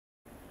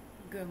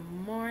Good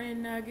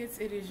morning, Nuggets.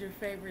 It is your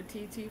favorite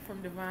TT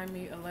from Divine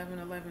Me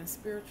 1111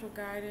 Spiritual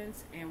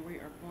Guidance, and we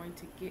are going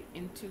to get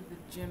into the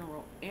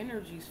general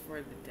energies for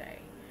the day.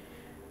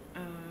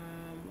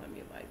 Let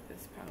me light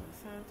this Palo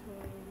Santo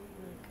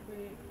real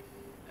quick.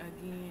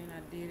 Again,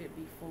 I did it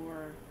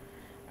before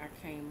I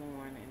came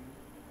on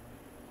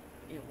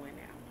and it went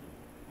out.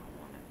 I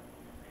want to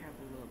have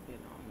a little bit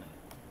on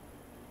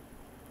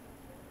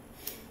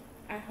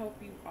the... I hope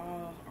you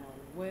all are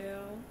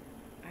well.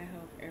 I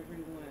hope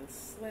everyone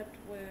slept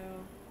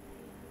well.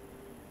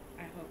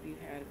 I hope you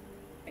had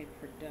a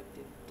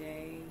productive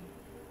day.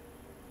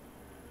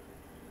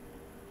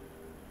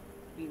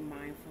 Be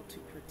mindful to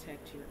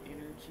protect your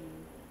energy.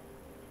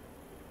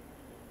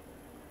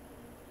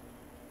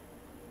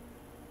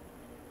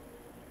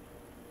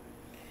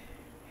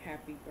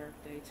 Happy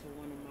birthday to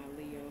one of my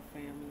Leo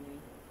family.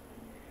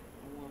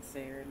 I won't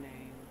say her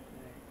name,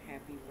 but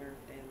happy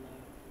birthday, love.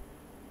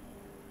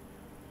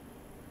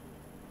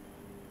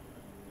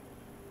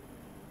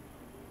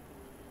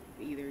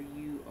 Either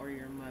you or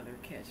your mother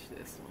catch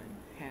this one.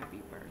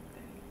 Happy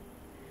birthday.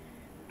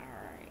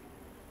 Alright.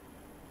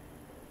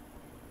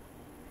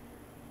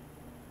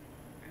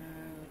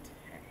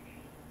 Okay.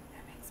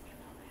 That makes me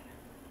feel better.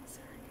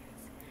 Sorry,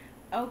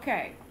 guys.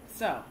 Okay,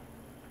 so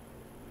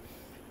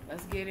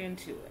let's get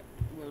into it.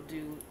 We'll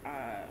do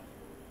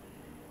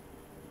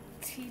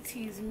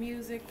TT's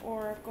Music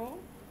Oracle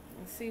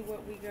and see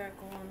what we got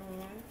going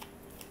on.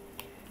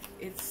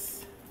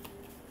 It's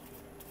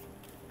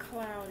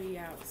cloudy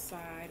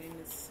outside and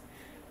it's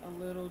a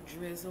little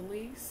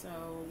drizzly, so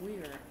we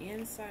are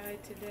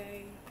inside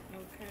today.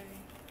 Okay.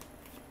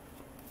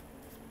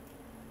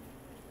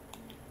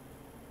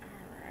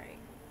 Alright.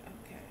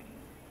 Okay.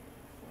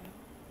 Well,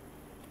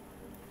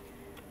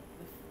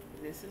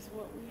 this is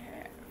what we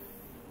have.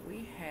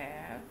 We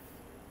have,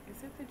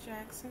 is it the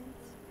Jacksons?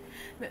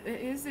 It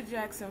is the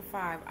Jackson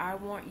 5. I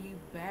Want You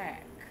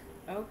Back.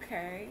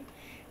 Okay.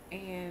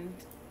 And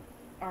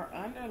our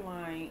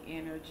underlying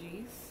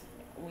energies,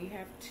 we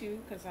have two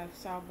because I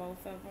saw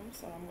both of them,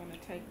 so I'm going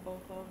to take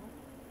both of them.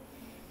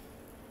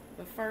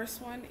 The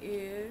first one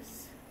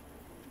is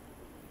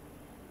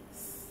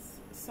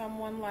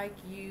Someone Like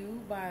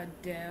You by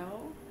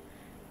Adele,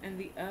 and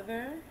the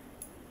other,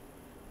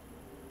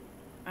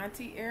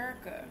 Auntie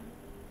Erica,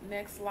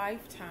 Next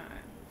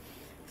Lifetime.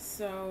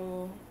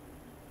 So,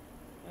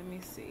 let me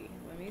see.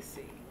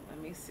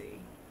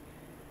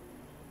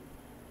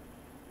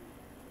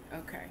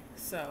 Okay,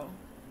 so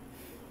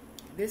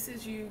this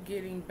is you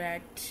getting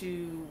back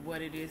to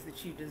what it is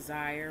that you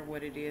desire,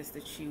 what it is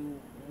that you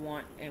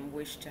want and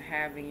wish to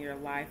have in your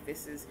life.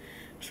 This is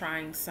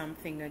trying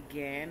something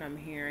again. I'm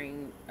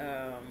hearing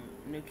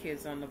New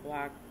Kids on the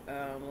Block,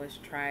 let's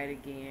try it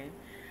again.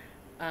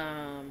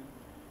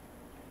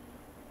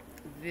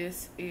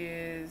 This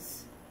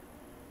is,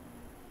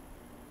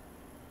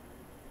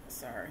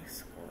 sorry,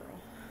 squirrel.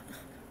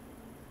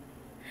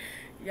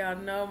 Y'all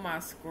know my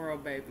squirrel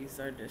babies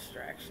are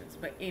distractions.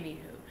 But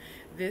anywho,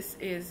 this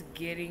is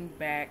getting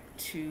back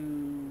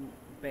to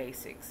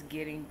basics,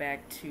 getting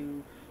back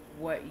to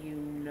what you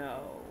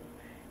know.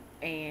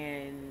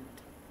 And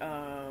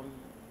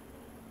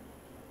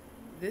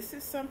this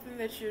is something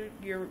that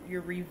you're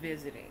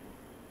revisiting.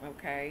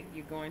 Okay?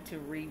 You're going to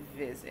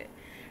revisit.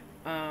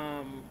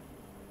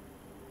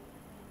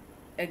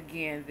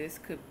 Again, this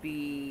could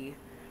be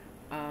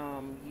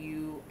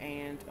you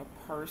and a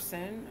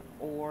person,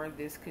 or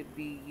this could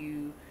be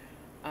you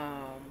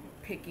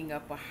picking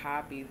up a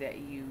hobby that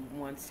you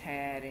once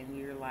had and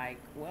you're like,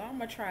 well, I'm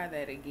gonna try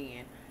that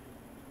again.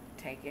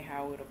 Take it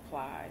how it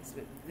applies.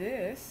 But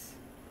this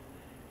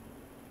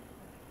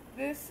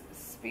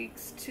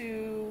speaks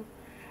to,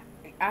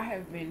 I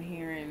have been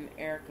hearing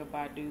Erykah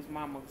Badu's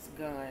Mama's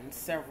Gun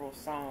several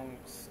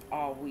songs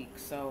all week,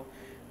 so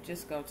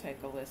just go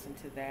take a listen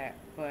to that.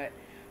 But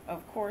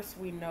of course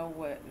we know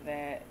what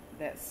that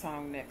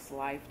song Next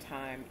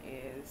Lifetime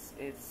is.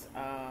 It's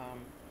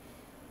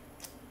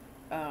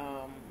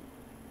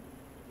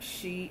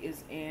she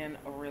is in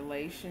a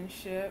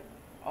relationship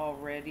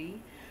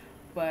already,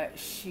 but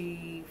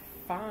she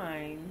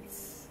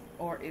finds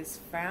or is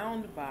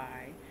found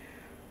by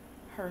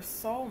her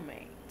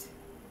soulmate,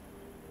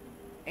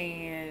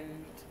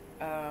 and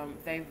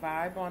they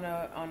vibe on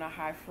a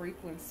high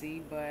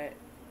frequency, but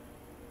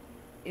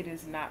it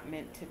is not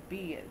meant to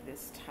be at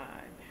this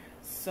time.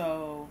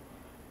 So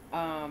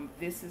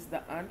this is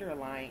the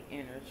underlying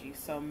energy.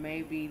 So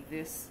maybe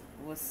this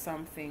was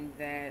something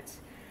that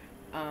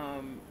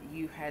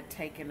you had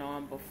taken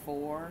on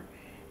before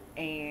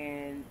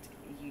and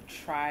you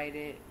tried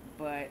it,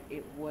 but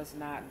it was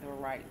not the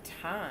right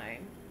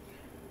time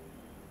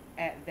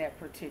at that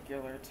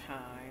particular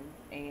time,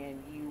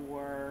 and you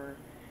were,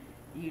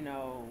 you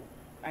know,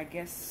 I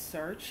guess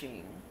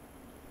searching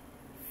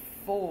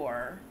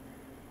for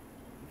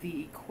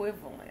the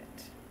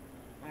equivalent,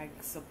 I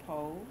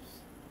suppose.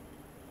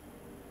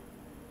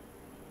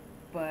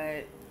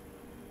 But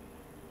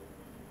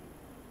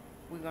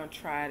we're going to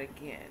try it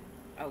again,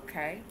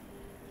 okay?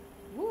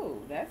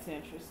 Woo, that's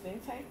interesting.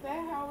 Take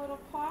that how it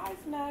applies,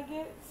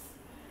 Nuggets.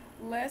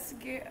 let's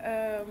get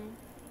a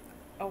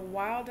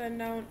wild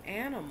unknown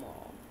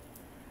animal.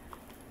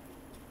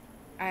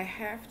 I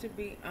have to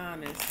be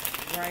honest,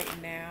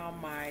 right now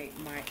my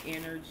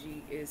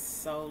energy is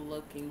so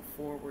looking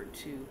forward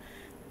to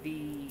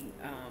the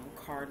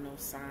cardinal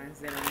signs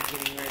that I'm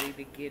getting ready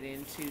to get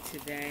into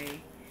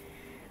today.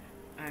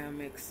 I am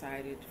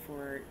excited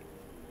for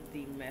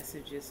the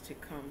messages to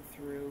come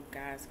through.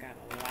 God's got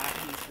a lot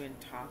he's been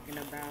talking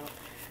about.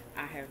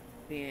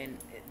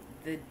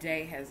 The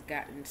day has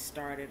gotten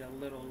started a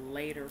little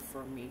later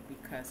for me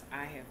because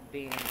I have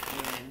been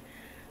in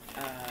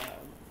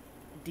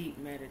deep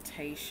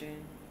meditation,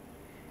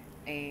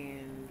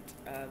 and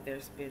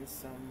there's been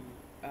some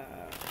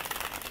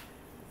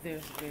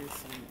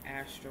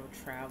astral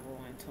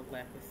travel and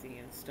telepathy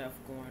and stuff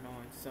going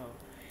on. So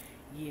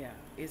yeah,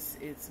 it's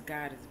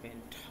God has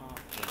been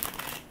talking.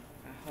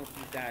 I hope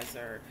you guys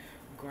are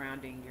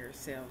grounding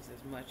yourselves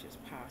as much as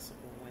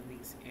possible when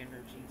these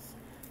energies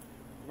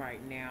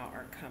right now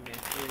are coming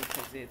through,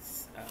 because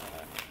it's a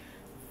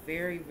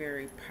very,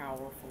 very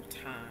powerful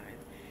time,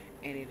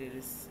 and it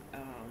is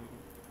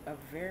a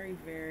very,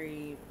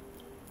 very,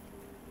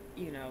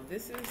 you know,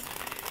 this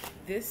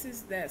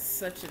is that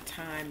such a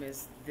time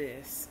as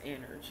this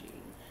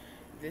energy.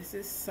 This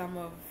is some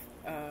of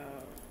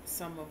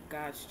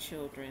God's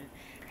children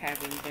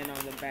having been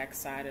on the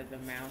backside of the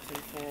mountain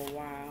for a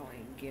while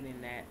and getting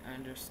that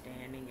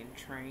understanding and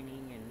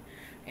training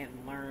and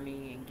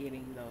learning and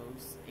getting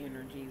those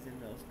energies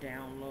and those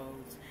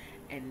downloads.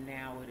 And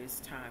now it is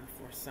time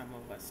for some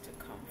of us to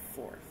come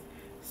forth.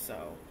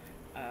 So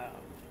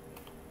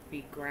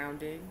be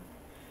grounded,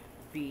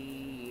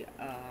 be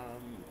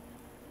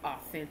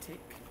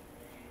authentic,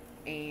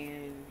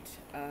 and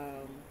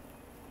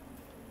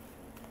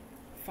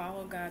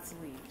follow God's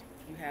lead.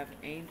 You have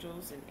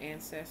angels and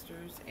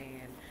ancestors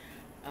and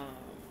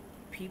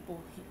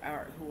people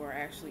who are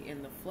actually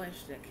in the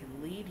flesh that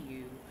can lead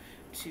you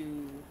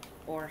to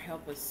or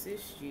help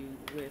assist you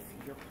with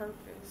your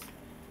purpose.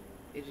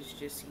 It is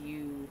just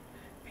you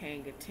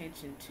paying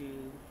attention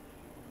to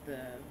the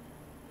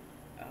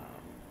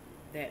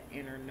that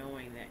inner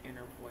knowing, that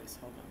inner voice.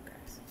 Hold on,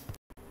 guys.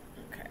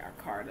 Okay, our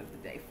card of the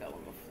day fell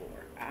on the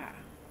floor.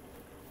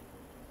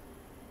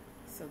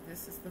 So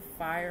this is the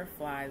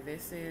Firefly.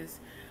 This is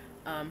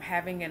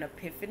having an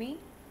epiphany,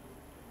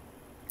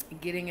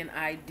 getting an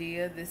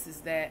idea. This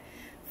is that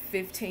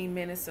 15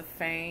 minutes of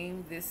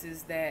fame. This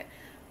is that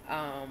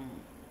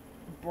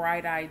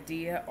bright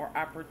idea or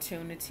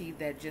opportunity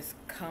that just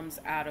comes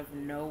out of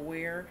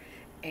nowhere,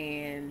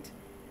 and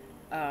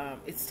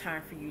it's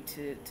time for you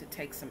to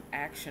take some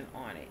action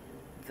on it.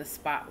 The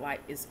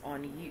spotlight is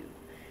on you.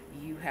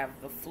 You have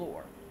the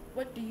floor.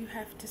 What do you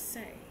have to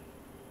say?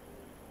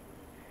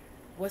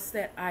 What's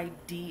that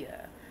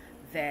idea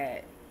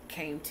that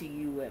came to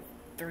you at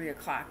 3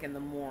 o'clock in the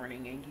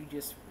morning and you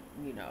just,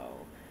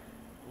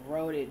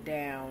 wrote it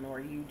down, or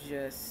you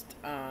just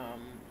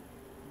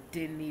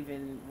didn't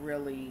even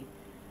really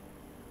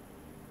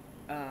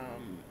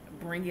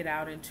bring it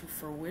out into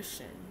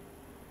fruition?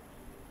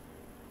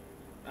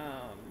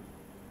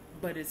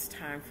 But it's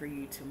time for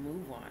you to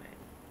move on it.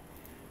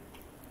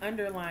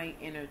 Underlying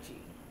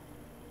energy.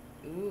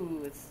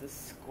 Ooh, it's the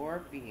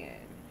Scorpion.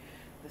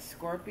 The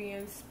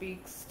Scorpion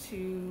speaks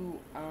to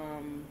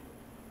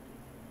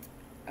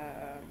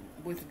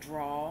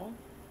withdrawal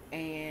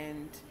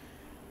and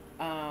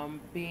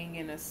being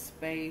in a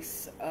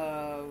space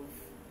of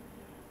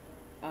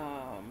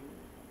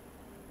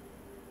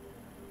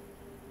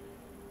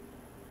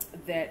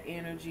that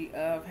energy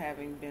of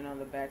having been on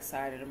the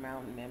backside of the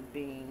mountain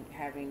and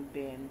having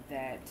been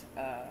that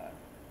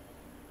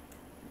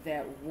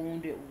that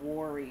wounded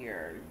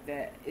warrior.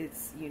 That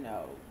it's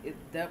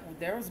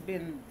there's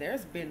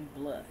been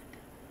blood.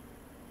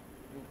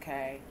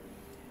 Okay,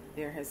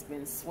 there has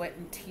been sweat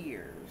and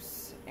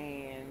tears,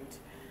 and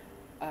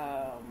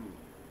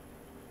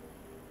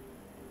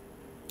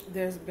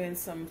there's been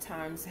some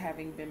times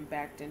having been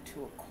backed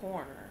into a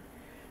corner,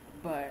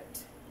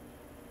 but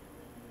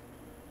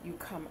you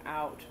come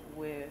out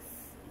with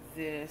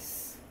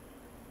this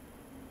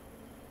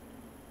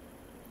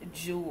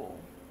jewel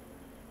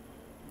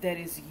that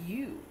is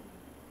you.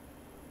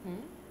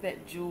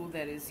 That jewel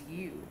that is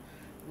you.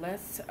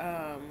 Let's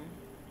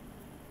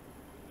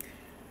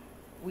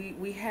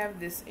we have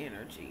this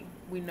energy.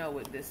 We know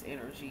what this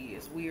energy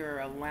is. We are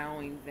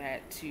allowing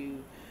that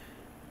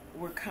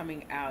we're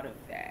coming out of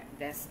that.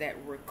 That's that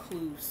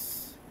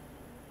recluse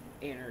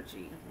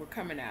energy. We're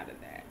coming out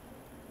of that.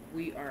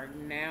 We are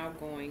now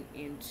going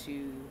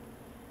into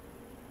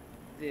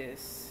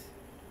this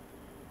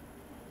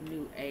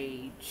new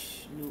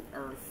age, new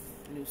earth,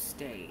 new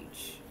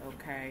stage,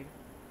 okay?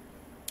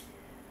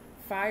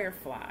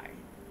 Firefly.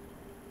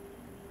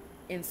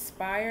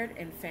 Inspired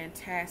and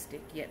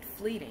fantastic, yet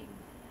fleeting.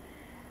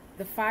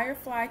 The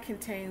firefly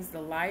contains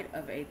the light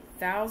of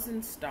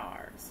 1,000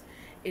 stars.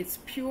 It's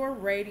pure,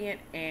 radiant,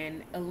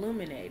 and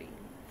illuminating.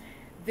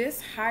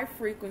 This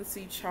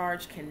high-frequency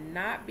charge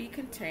cannot be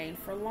contained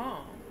for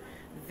long.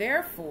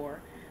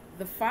 Therefore,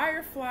 the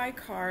Firefly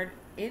card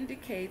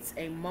indicates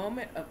a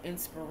moment of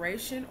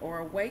inspiration or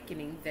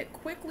awakening that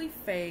quickly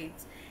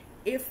fades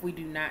if we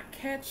do not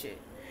catch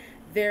it.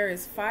 There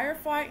is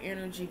firefly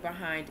energy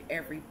behind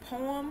every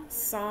poem,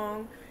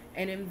 song,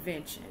 and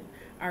invention.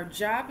 Our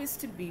job is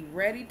to be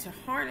ready to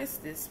harness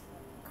this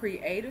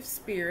creative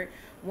spirit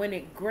when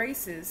it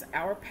graces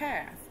our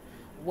path.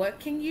 What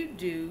can you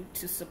do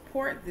to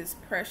support this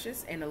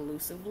precious and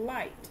elusive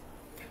light?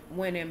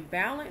 When in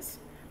balance,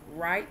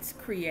 writes,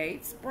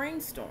 creates,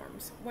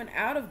 brainstorms. When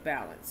out of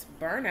balance,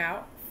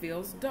 burnout,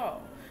 feels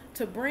dull.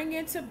 To bring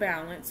into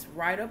balance,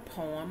 write a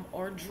poem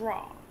or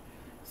draw.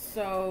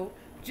 So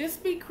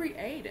just be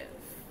creative.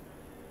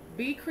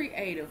 Be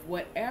creative.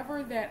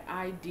 Whatever that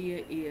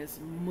idea is,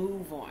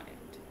 move on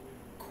it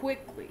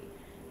quickly.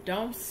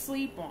 Don't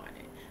sleep on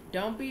it.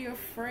 Don't be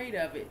afraid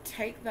of it.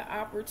 Take the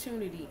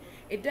opportunity.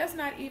 It does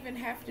not even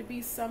have to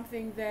be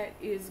something that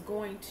is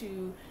going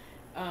to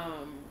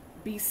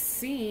be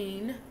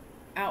seen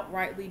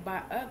outrightly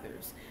by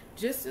others.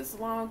 Just as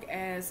long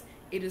as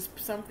it is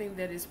something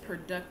that is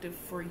productive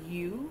for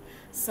you,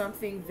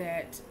 something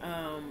that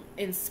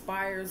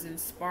inspires and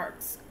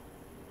sparks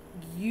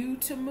you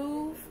to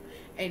move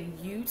and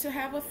you to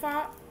have a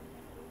thought,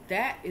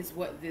 that is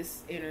what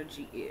this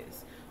energy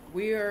is.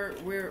 We're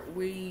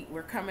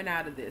coming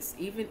out of this,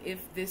 even if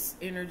this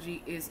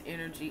energy is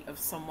energy of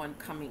someone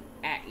coming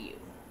at you.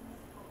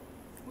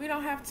 We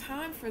don't have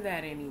time for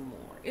that anymore.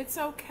 It's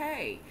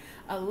okay.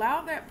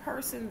 Allow that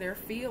person their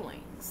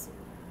feelings.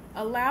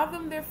 Allow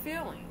them their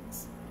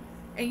feelings.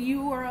 And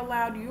you are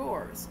allowed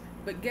yours.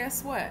 But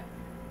guess what?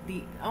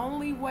 The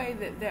only way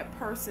that that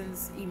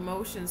person's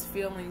emotions,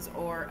 feelings,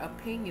 or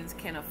opinions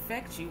can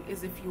affect you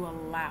is if you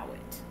allow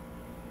it.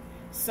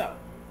 So,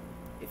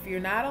 if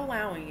you're not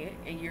allowing it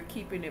and you're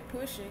keeping it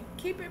pushing,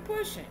 keep it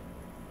pushing.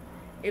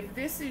 If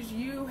this is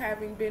you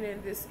having been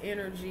in this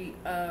energy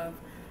of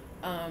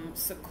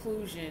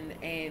seclusion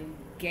and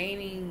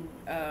gaining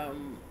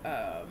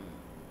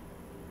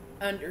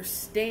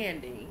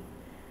understanding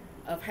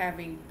of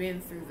having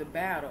been through the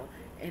battle,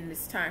 and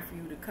it's time for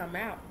you to come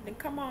out, then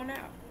come on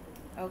out.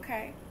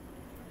 Okay?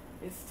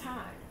 It's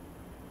time.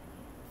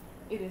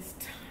 It is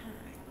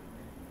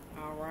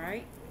time. All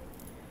right?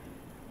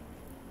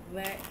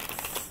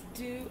 Let's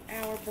do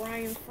our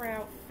Brian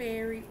Froud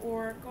Fairy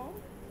Oracle.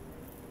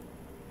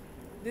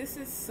 This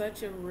is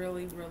such a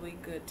really, really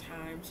good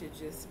time to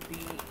just be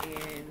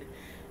in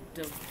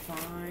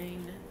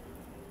divine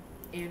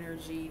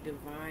energy,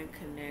 divine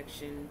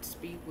connection.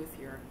 Speak with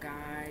your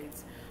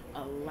guides.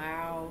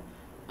 Allow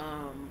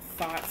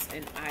thoughts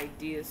and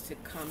ideas to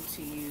come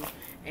to you,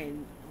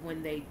 and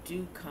when they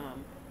do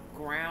come,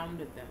 ground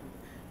them.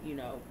 You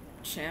know,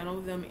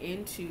 channel them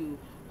into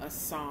a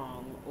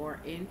song or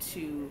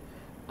into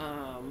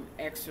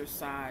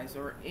exercise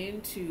or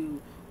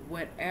into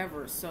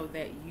whatever, so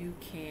that you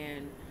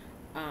can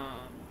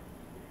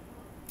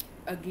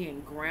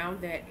again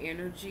ground that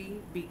energy,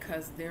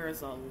 because there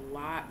is a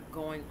lot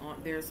going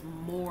on. There's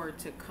more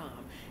to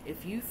come.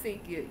 If you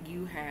think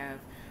you have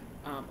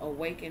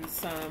awakened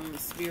some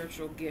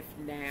spiritual gift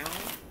now,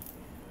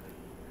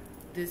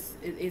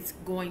 it's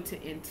going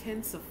to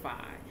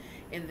intensify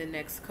in the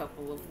next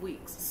couple of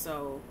weeks.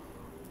 So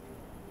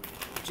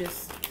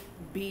just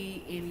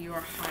be in your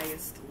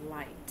highest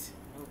light,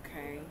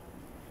 okay?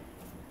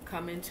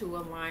 Come into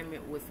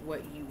alignment with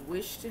what you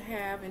wish to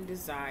have and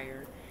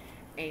desire,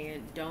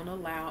 and don't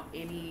allow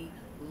any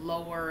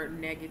lower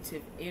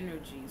negative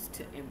energies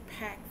to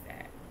impact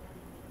that.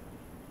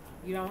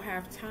 You don't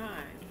have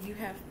time. You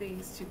have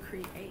things to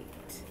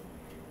create.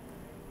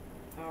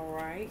 All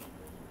right.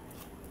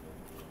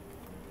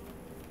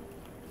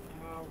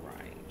 All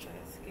right.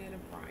 Let's get a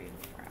Brian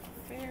Froud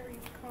Fairy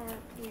card,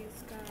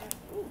 please, God.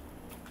 Ooh,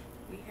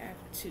 we have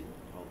two.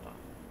 Hold on.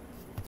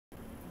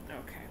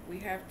 Okay, we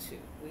have two.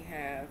 We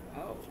have,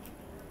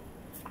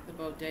 the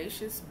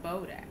Bodacious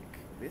Bodak.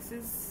 This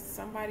is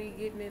somebody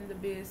getting in the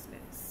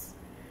business.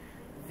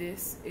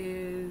 This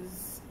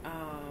is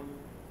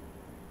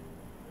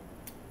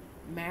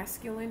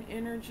masculine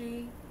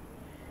energy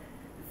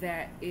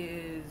that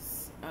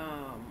is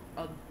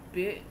a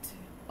bit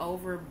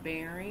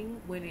overbearing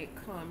when it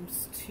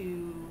comes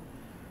to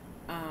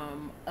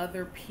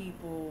other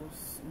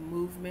people's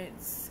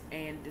movements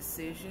and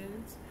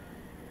decisions.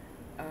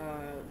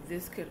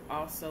 This could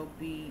also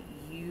be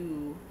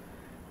you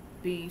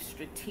being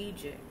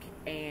strategic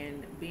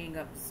and being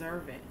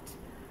observant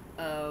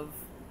of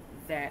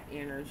that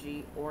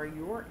energy or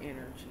your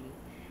energy,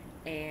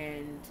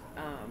 and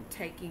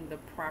taking the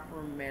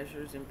proper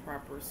measures and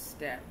proper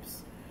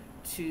steps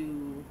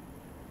to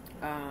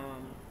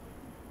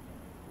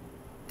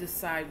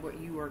decide what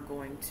you are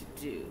going to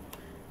do.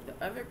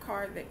 The other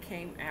card that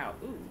came out,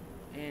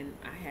 and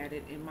I had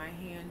it in my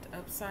hand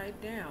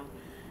upside down.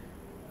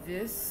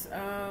 This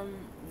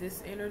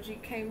this energy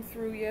came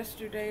through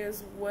yesterday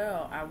as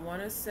well. I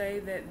want to say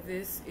that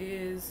this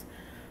is,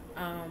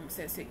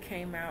 since it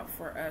came out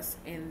for us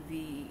in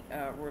the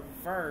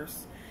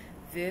reverse,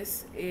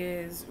 this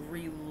is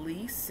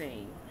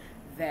releasing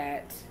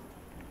that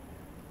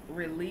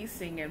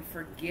releasing and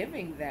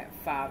forgiving that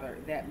father,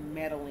 that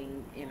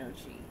meddling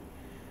energy.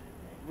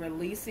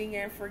 Releasing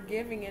and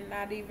forgiving and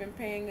not even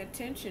paying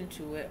attention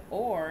to it,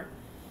 or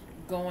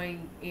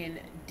going in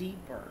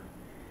deeper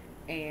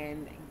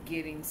and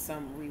getting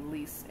some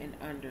release and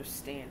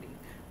understanding.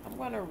 I'm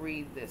going to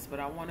read this, but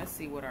I want to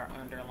see what our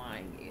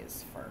underlying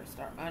is first.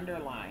 Our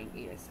underlying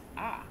is,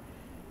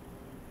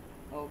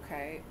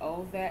 okay,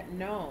 oh, that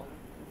known.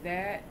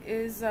 That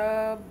is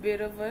a bit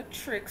of a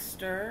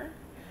trickster,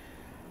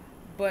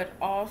 but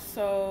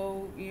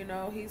also, you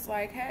know, he's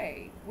like,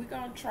 hey, we're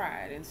going to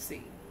try it and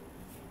see.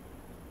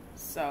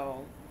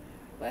 So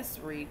let's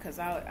read, because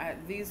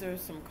these are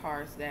some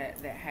cards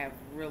that have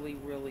really,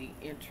 really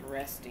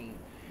interesting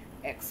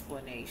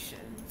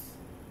explanations.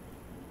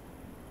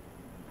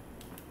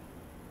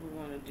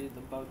 We're going to do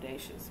the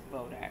Bodacious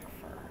Bodak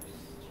first.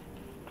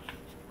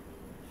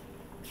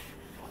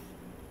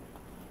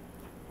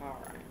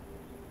 All right.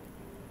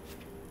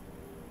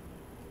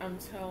 I'm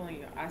telling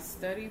you, I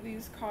study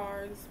these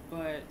cards,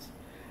 but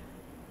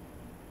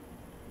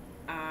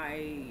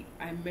I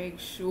make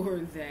sure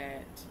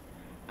that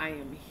I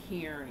am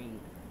hearing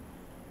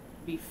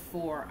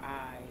before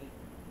I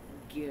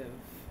give.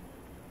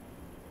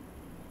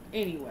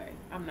 Anyway,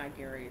 I'm not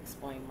going to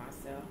explain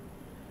myself.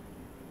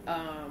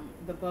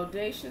 The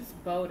Bodacious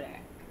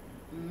Bodak: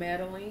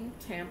 meddling,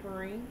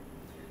 tampering,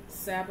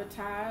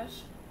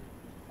 sabotage,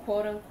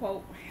 quote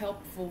unquote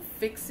helpful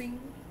fixing,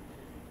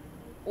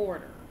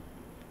 order.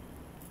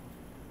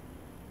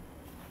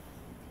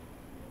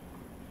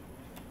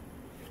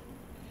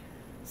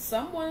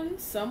 Someone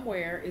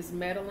somewhere is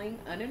meddling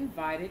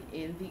uninvited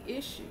in the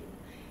issue.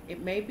 It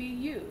may be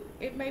you.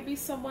 It may be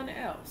someone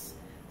else.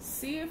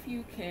 See if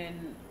you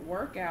can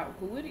work out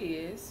who it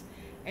is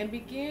and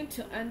begin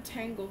to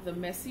untangle the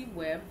messy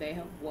web they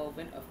have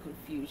woven of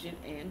confusion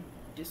and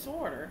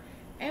disorder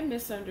and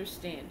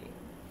misunderstanding.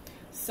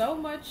 So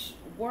much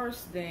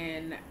worse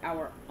than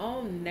our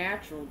own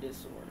natural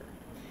disorder.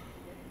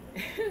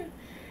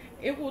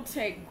 It will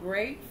take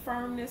great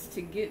firmness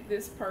to get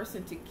this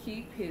person to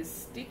keep his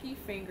sticky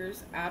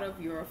fingers out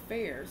of your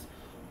affairs,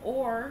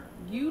 or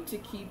you to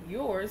keep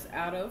yours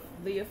out of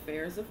the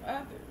affairs of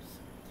others.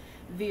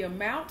 The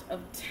amount of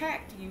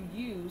tact you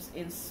use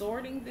in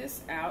sorting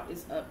this out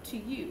is up to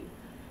you,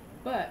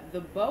 but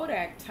the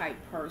Bodak type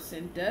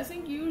person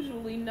doesn't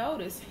usually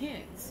notice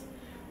hints.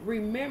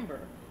 Remember,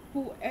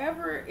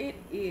 whoever it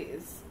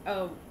is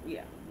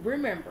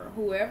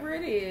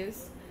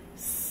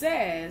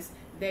says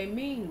they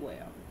mean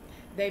well.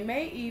 They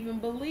may even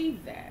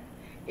believe that.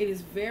 It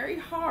is very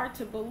hard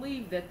to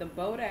believe that the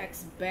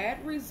Bodak's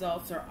bad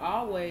results are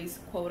always,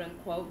 quote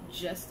unquote,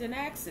 just an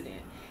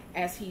accident,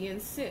 as he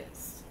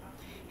insists.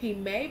 He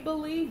may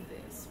believe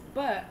this,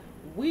 but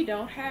we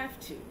don't have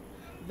to.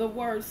 The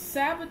word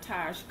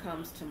sabotage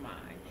comes to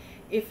mind.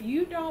 If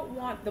you don't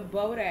want the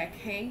Bodak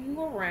hanging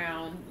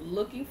around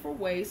looking for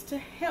ways to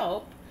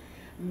help,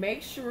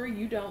 make sure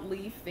you don't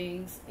leave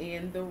things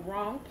in the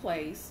wrong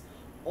place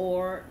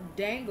or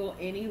dangle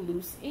any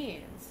loose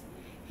ends.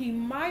 He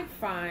might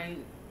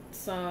find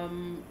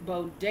some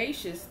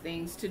bodacious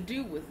things to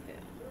do with them.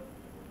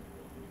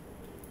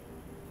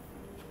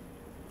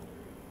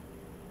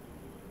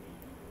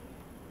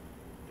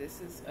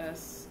 This is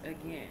us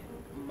again,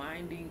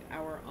 minding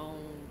our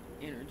own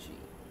energy,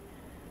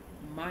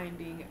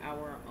 minding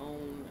our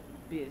own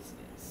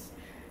business,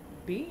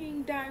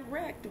 being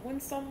direct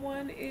when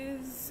someone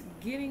is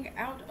getting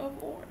out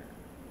of order.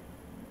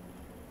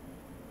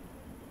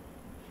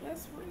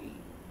 Let's read.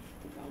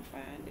 We're going to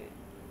find it.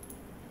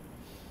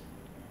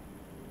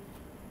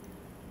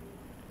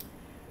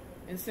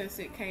 And since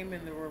it came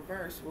in the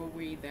reverse, we'll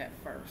read that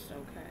first,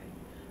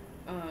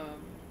 okay?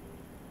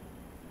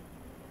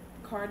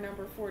 Card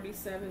number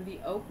 47, the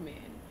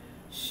Oakman.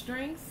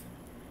 Strength,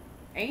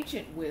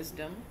 ancient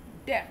wisdom,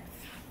 depth.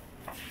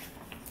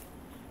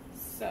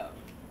 So,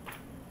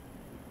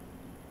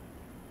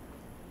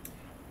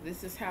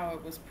 this is how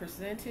it was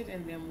presented,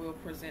 and then we'll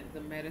present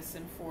the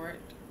medicine for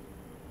it.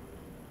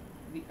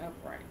 The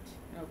upright,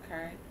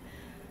 okay?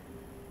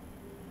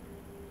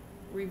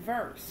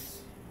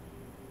 Reverse.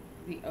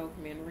 The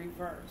Oakman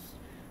reverse.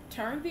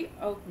 Turn the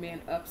Oakman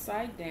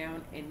upside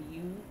down and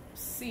you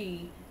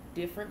see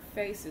different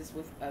faces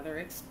with other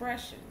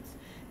expressions.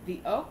 The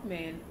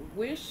Oakman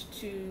wish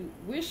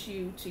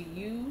you to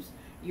use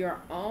your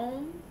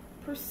own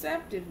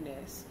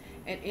perceptiveness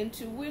and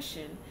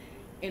intuition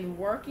in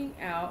working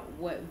out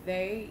what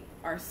they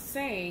are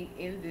saying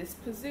in this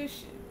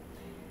position.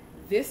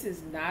 This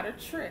is not a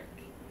trick.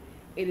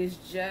 It is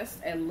just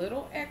a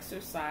little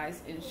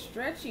exercise in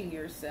stretching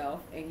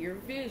yourself and your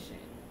vision.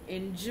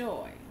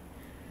 Enjoy.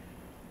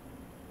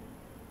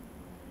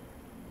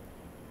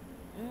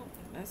 Well,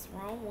 that's the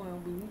wrong one,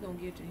 but we're going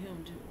to get to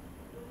him too.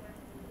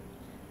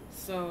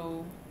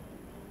 So,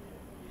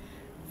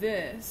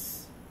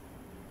 this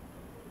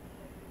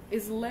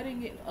is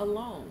letting it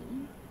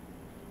alone.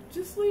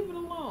 Just leave it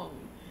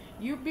alone.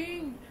 You're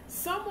being,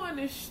 someone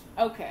is,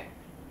 okay.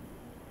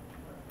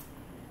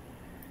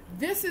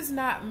 This is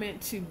not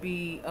meant to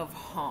be of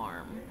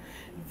harm.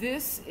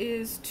 This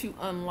is to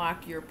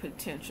unlock your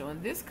potential.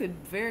 And this could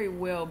very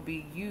well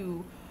be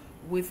you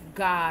with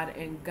God,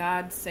 and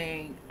God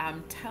saying,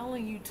 I'm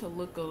telling you to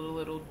look a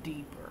little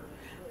deeper.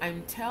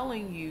 I'm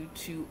telling you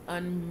to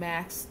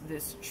unmask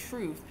this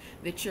truth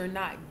that you're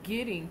not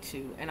getting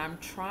to, and I'm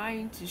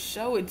trying to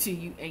show it to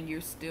you, and you're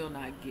still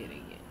not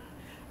getting it.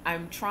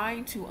 I'm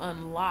trying to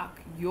unlock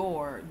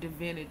your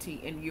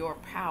divinity and your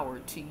power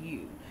to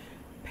you.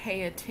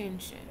 Pay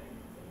attention.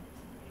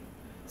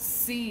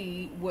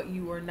 See what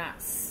you are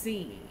not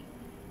seeing.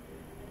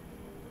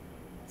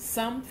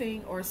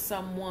 Something or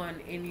someone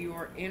in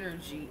your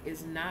energy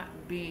is not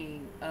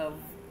being of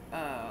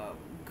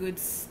good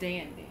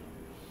standing.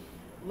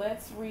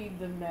 Let's read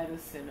the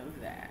medicine of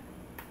that.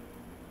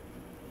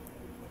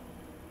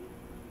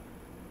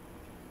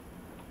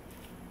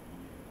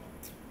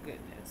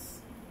 Goodness.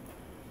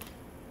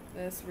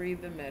 Let's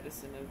read the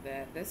medicine of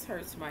that. This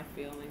hurts my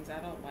feelings. I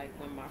don't like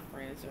when my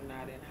friends are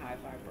not in high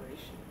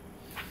vibration.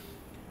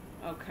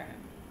 Okay.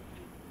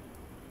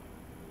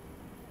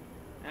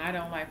 I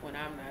don't like when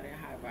I'm not in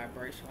high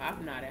vibration.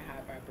 I'm not in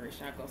high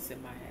vibration. I go sit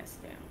my ass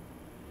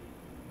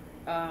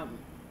down.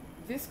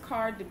 This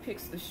card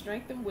depicts the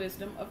strength and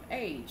wisdom of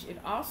age. It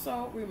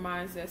also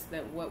reminds us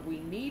that what we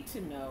need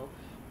to know,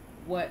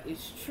 what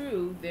is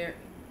true, there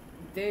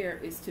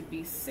is to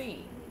be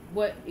seen.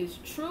 What is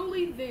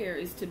truly there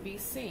is to be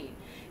seen.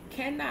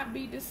 Cannot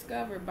be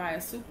discovered by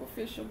a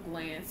superficial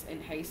glance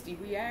and hasty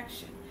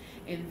reaction.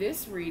 In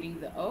this reading,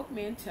 the oak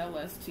men tell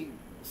us to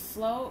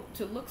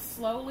look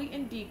slowly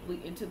and deeply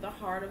into the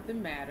heart of the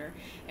matter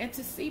and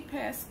to see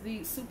past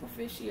the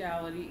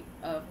superficiality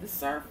of the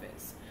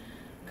surface.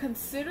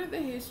 Consider the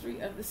history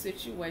of the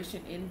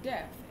situation in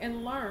depth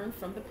and learn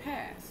from the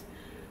past.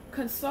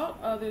 Consult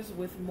others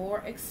with more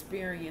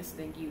experience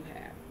than you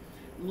have.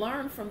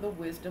 Learn from the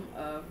wisdom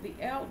of the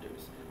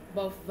elders,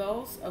 both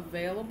those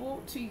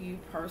available to you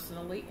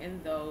personally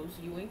and those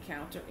you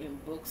encounter in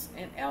books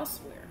and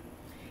elsewhere.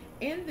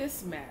 In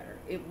this matter,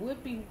 it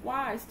would be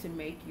wise to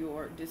make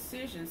your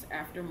decisions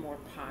after more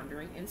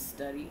pondering and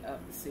study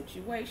of the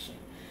situation.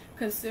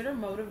 Consider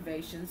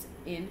motivations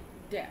in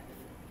depth.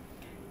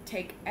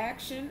 Take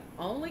action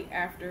only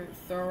after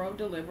thorough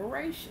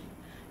deliberation.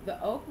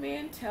 The oak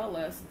men tell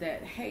us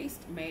that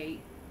haste may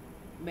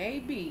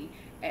be,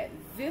 at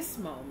this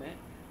moment,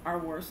 our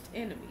worst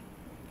enemy.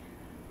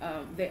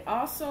 They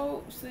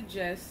also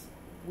suggest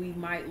we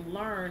might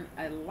learn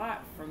a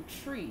lot from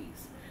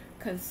trees.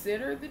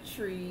 Consider the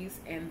trees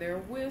and their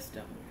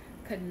wisdom.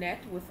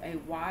 Connect with a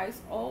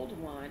wise old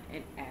one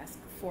and ask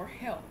for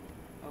help.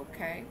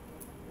 Okay?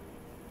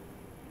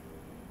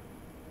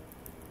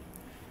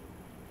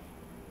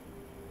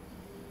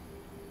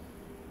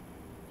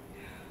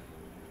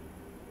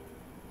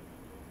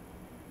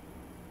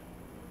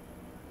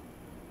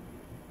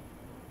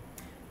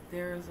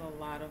 There is a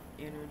lot of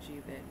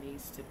energy that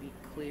needs to be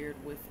cleared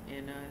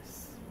within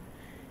us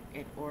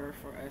in order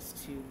for us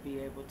to be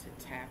able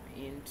to tap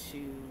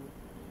into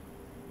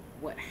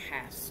what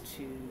has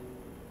to.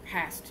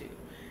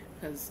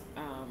 Because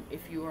if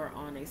you are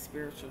on a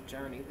spiritual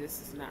journey,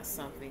 this is not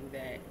something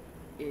that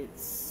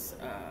it's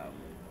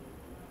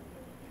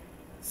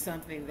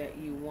something that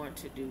you want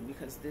to do,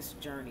 because this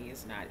journey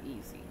is not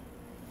easy.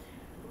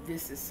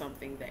 This is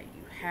something that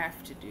you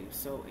have to do.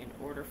 So in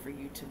order for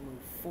you to move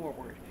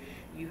forward,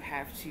 you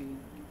have to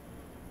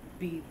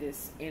be the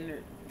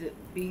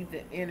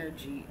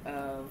energy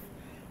of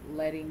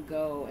letting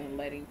go and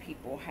letting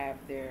people have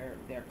their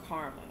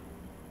karma.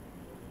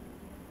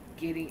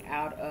 Getting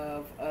out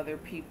of other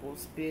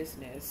people's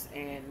business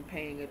and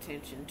paying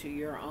attention to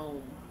your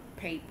own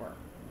paper.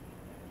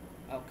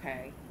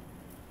 Okay?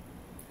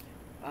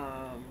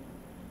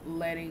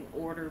 Letting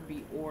order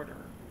be order.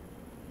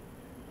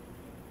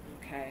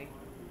 Okay?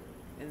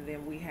 And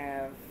then we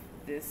have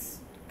this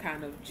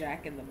kind of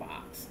jack in the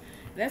box.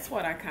 That's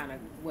what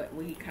what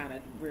he kind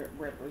of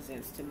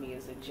represents to me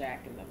as a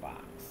jack in the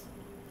box.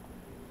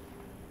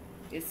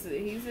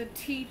 He's a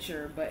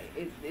teacher, but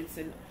it's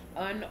an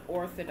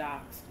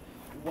unorthodox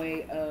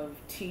way of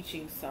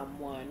teaching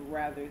someone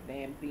rather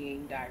than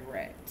being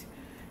direct.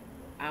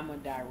 I'm a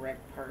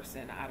direct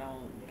person. I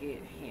don't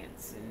get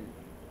hints and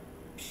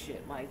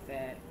shit like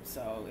that.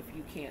 So if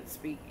you can't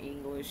speak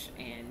English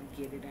and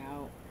get it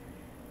out,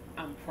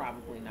 I'm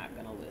probably not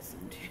going to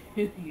listen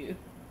to you.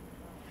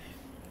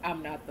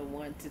 I'm not the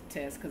one to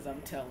test, because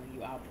I'm telling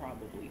you, I'll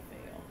probably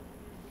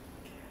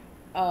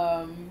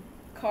fail.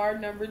 Card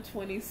number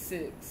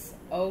 26,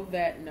 Oh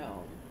That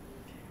Gnome.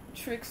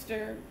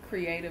 Trickster,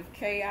 creative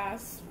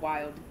chaos,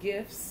 wild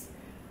gifts,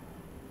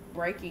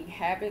 breaking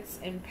habits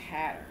and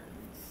patterns.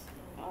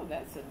 Oh,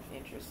 that's an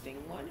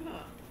interesting one,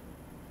 huh?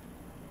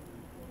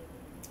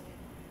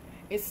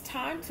 It's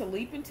time to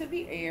leap into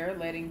the air,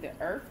 letting the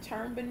earth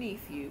turn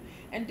beneath you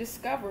and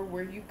discover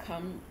where you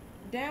come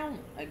down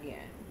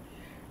again.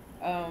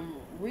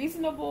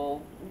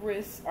 Reasonable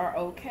risks are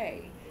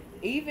okay.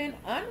 Even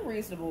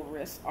unreasonable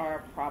risks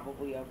are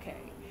probably okay.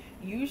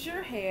 Use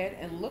your head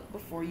and look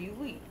before you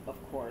leap, of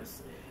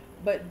course.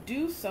 but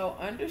do so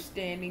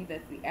understanding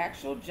that the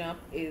actual jump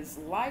is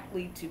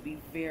likely to be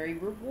very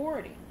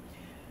rewarding.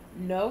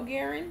 No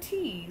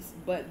guarantees,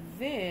 but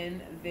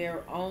then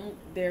there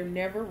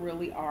never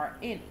really are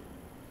any.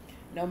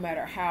 No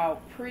matter how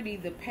pretty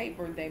the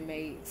paper they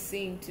may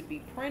seem to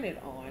be printed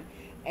on,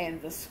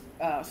 and the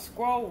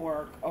scroll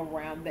work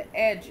around the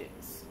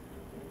edges.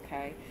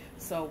 Okay,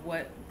 so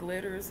what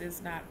glitters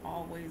is not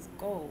always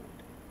gold,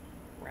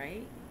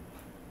 right?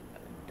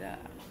 Duh.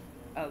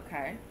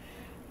 Okay.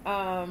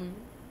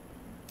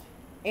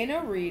 In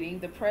a reading,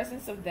 the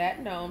presence of that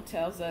gnome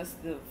tells us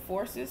the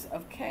forces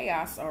of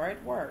chaos are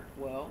at work.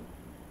 Well,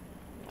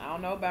 I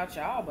don't know about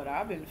y'all, but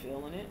I've been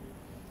feeling it.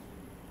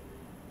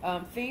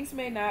 Things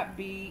may not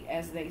be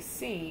as they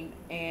seem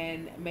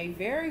and may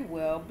very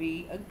well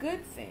be a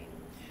good thing.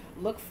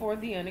 Look for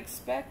the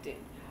unexpected.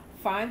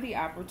 Find the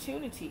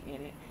opportunity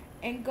in it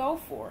and go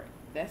for it.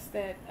 That's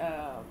that,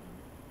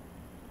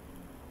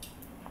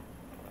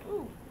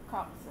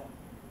 caught myself.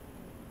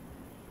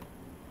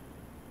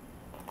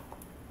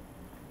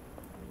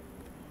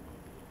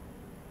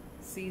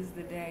 Seize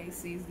the day,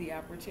 seize the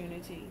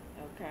opportunity,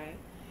 okay?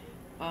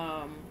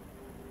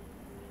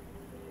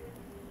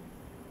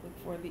 Look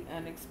for the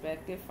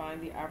unexpected,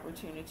 find the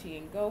opportunity,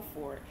 and go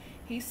for it.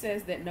 He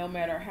says that no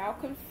matter how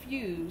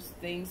confused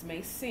things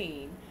may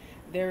seem,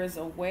 there is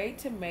a way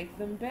to make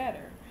them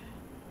better.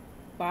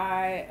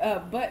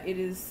 But it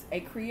is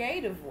a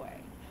creative way,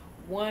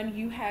 one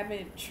you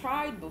haven't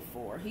tried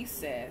before. He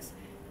says,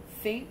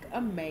 think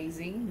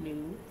amazing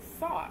new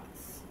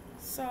thoughts.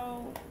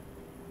 So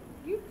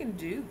you can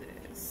do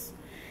this.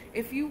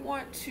 If you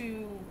want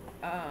to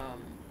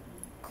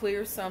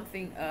clear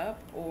something up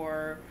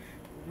or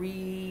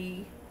re-evaluate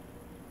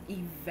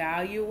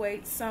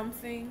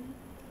something,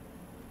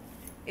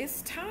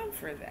 it's time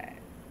for that.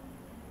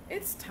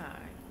 It's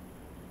time.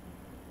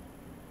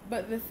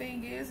 But the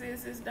thing is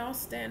don't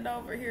stand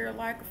over here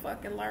like a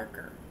fucking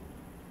lurker.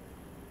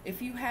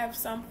 If you have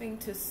something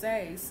to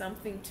say,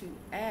 something to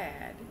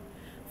add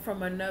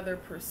from another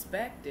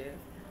perspective,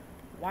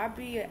 why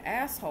be an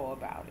asshole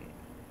about it?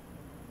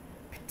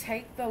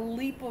 Take the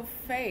leap of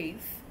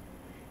faith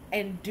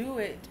and do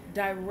it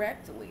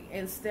directly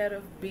instead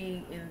of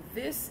being in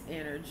this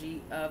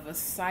energy of a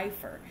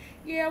cipher.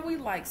 Yeah, we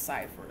like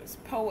ciphers,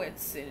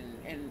 poets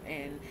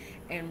and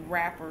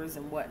rappers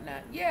and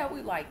whatnot. Yeah,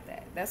 we like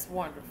that. That's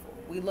wonderful.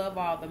 We love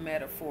all the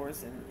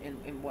metaphors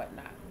and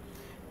whatnot.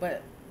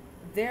 But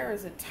there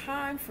is a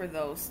time for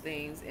those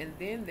things, and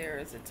then there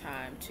is a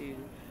time to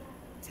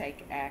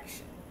take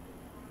action.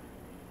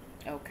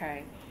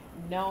 Okay?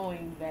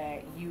 Knowing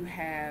that you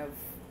have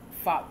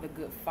fought the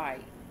good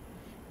fight.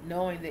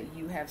 Knowing that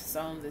you have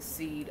sown the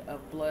seed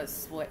of blood,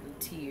 sweat, and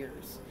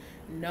tears.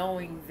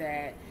 Knowing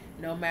that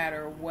no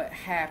matter what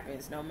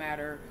happens, no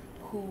matter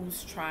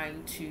who's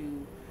trying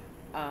to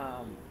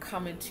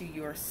come into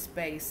your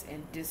space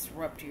and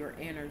disrupt your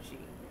energy,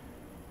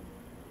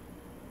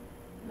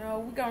 no,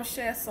 we're going to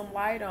shed some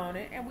light on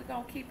it and we're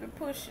going to keep it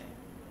pushing.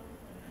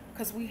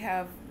 Because we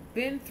have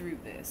been through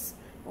this.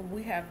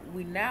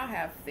 We now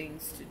have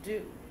things to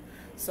do.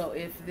 So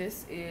if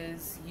this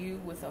is you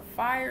with a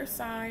fire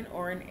sign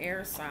or an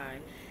air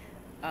sign,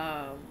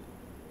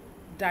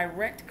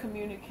 direct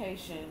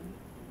communication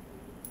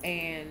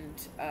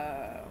and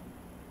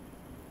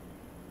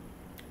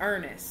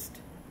earnest.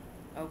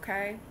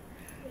 Okay?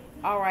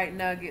 All right,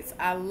 Nuggets.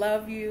 I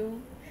love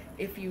you.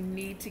 If you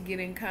need to get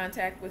in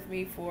contact with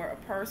me for a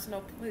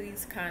personal,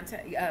 please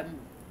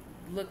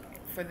look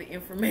for the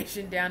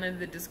information down in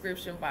the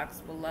description box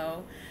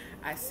below.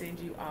 I send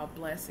you all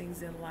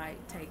blessings and light.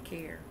 Take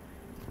care.